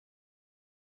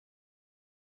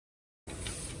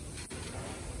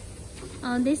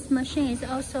This machine is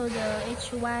also the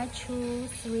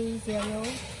HY-230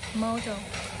 model,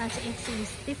 but it is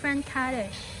different color.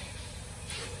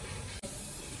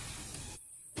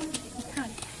 你看，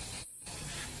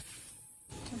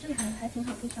我这个还挺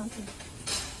好，可以上去。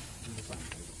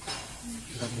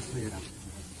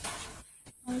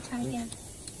稍微差一点。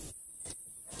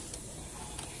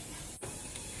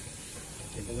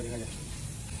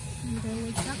And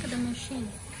we check the machine.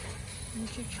 You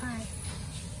should try.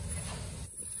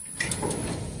 Oh.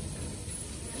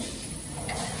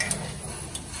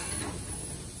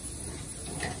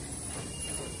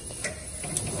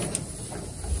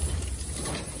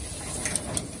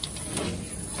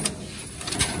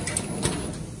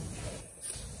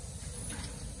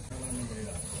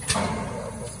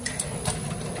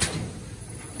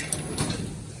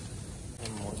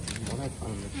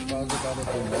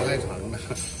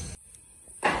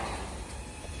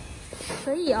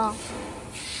 可以哦，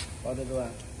包得住啊？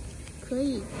可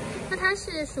以。那它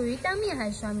是属于单面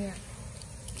还是双面？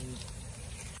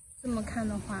这么看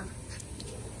的话，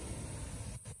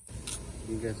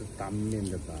应该是单面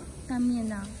的吧？单面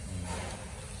的。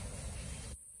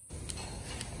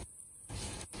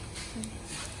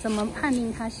怎么判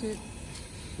定它是？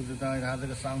不知道，它这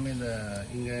个上面的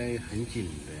应该很紧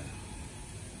的呀。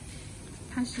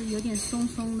它是有点松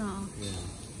松的啊。对啊。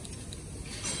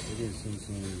 有点松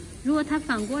松的。如果它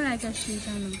反过来再试一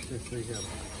下呢？再试一下吧。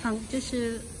就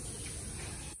是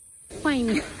换一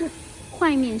面，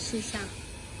换一面试一下。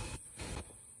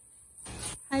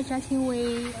Hijacking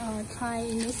we try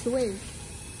in this way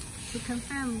to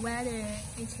confirm whether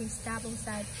it is double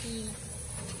side P,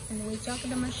 and we jog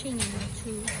the machine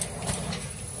to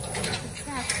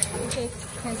check if it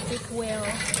can stick well.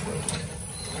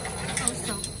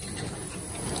 Also.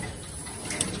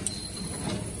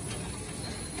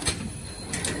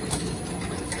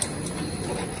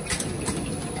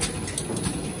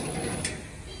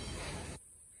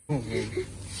 Okay.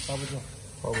 包不住，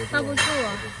包不住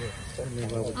啊！上面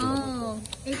包不住。哦，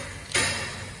哎，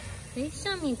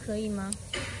上面可以吗？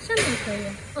上面可以。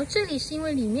哦，这里是因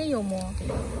为里面有膜。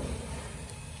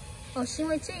哦，是因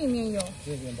为这一面有。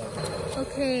这边包。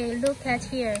Okay, look at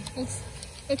here.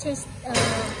 It is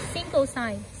single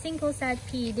side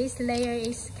P. This layer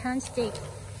is can't stick.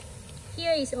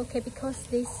 Here is okay because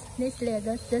this layer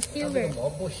the silver. 膜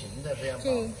不行的这样包。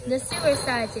对 ，the silver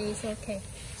side is okay.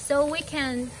 So we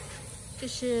can 就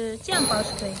是这样包是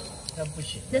可以。那不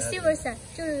行。The silver side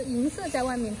就是银色在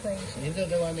外面可以。银色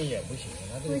在外面也不行，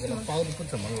它这个给它包的不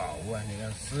怎么牢啊，你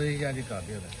看撕一下就搞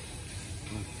掉了。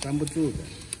粘不住的。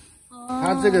哦。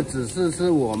它这个只是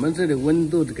我们这里温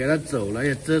度给它走了，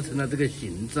也折成了这个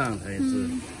形状，它也是。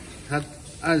它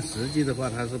按实际的话，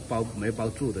它是没包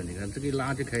住的。你看这个一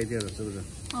拉就开掉了，是不是？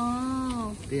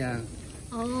哦。对呀。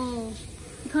哦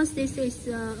 ，because this is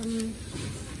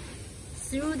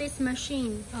through this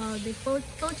machine, they fold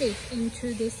it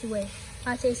into this way,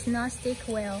 but it's not stick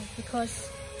well because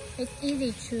it's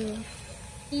easy to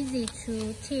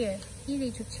tear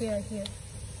here.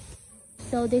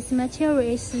 So this material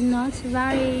is not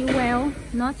very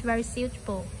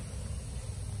suitable.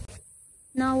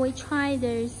 Now we try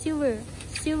the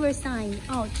silver side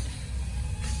out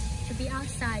to be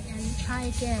outside and try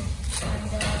again and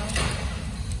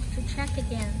to check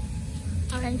again.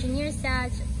 Our engineer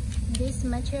said this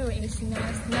material is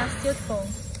not suitable.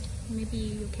 Maybe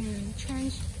you can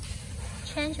change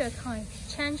a kind,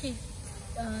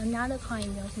 another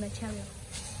kind of material.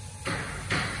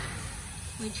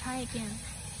 We try again.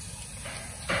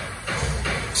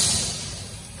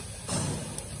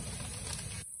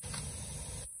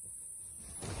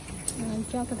 And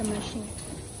jog the machine.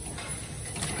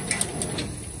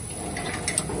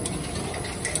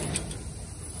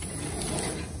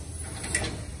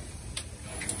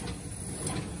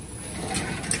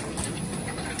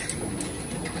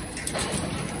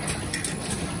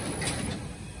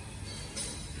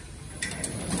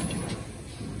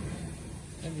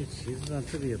其实上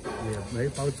这个也没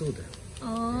包住的。哦。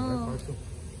没包住。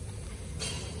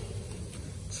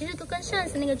其实都跟上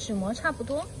次那个纸膜差不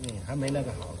多。还没那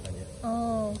个好感觉。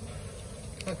哦。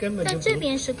它根本就。但这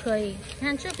边是可以，你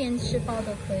看这边是包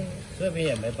的可以。这边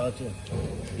也没包住，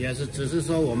也是只是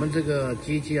说我们这个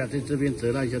机器啊，在这边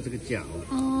折了一下这个角。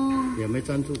哦。也没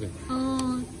粘住的。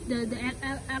哦 ，the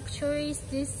actually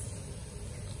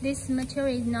this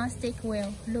material is not stick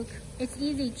well. Look, it's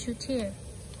easy to tear.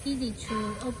 Easy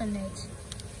to open it.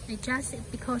 It just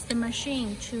because the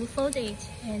machine to fold it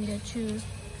and to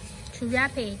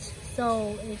wrap it,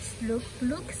 so it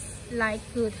looks like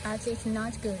good, but it's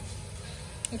not good.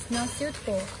 It's not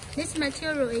suitable. This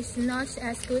material is not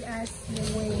as good as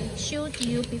we showed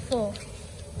you before.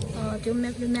 Do you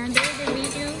remember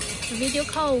the video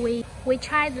call we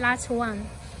tried last one?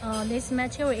 This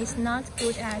material is not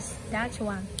good as that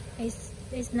one.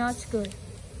 It's not good.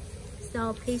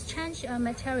 So please change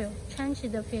material, change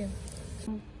the film.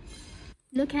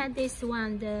 Look at this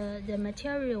one, the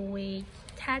material we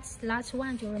tested last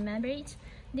one. Do you remember it?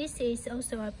 This is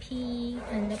also a PE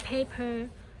and a paper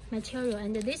material,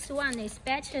 and this one is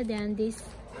better than this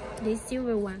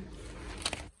silver one.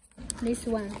 This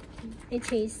one,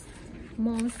 it is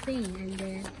more thin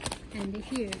and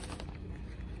here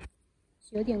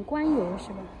有点官油是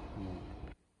吧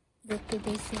？Look,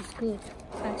 this is good,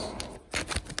 but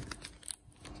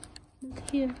look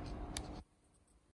here.